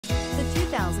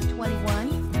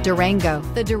2021 Durango.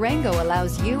 The Durango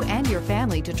allows you and your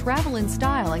family to travel in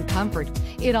style and comfort.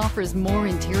 It offers more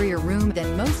interior room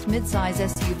than most midsize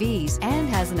SUVs and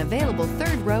has an available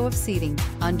third row of seating.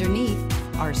 Underneath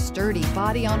are sturdy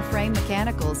body-on-frame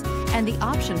mechanicals and the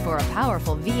option for a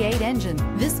powerful V8 engine.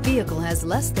 This vehicle has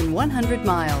less than 100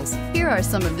 miles. Here are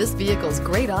some of this vehicle's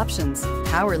great options: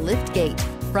 power lift gate,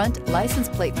 front license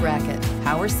plate bracket,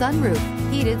 power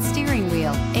sunroof, heated steering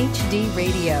wheel, HD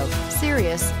radio,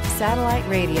 Sirius satellite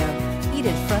radio,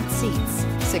 heated front seats,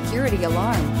 security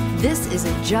alarm. This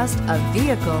isn't just a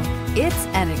vehicle, it's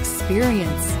an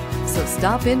experience. So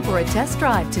stop in for a test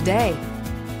drive today.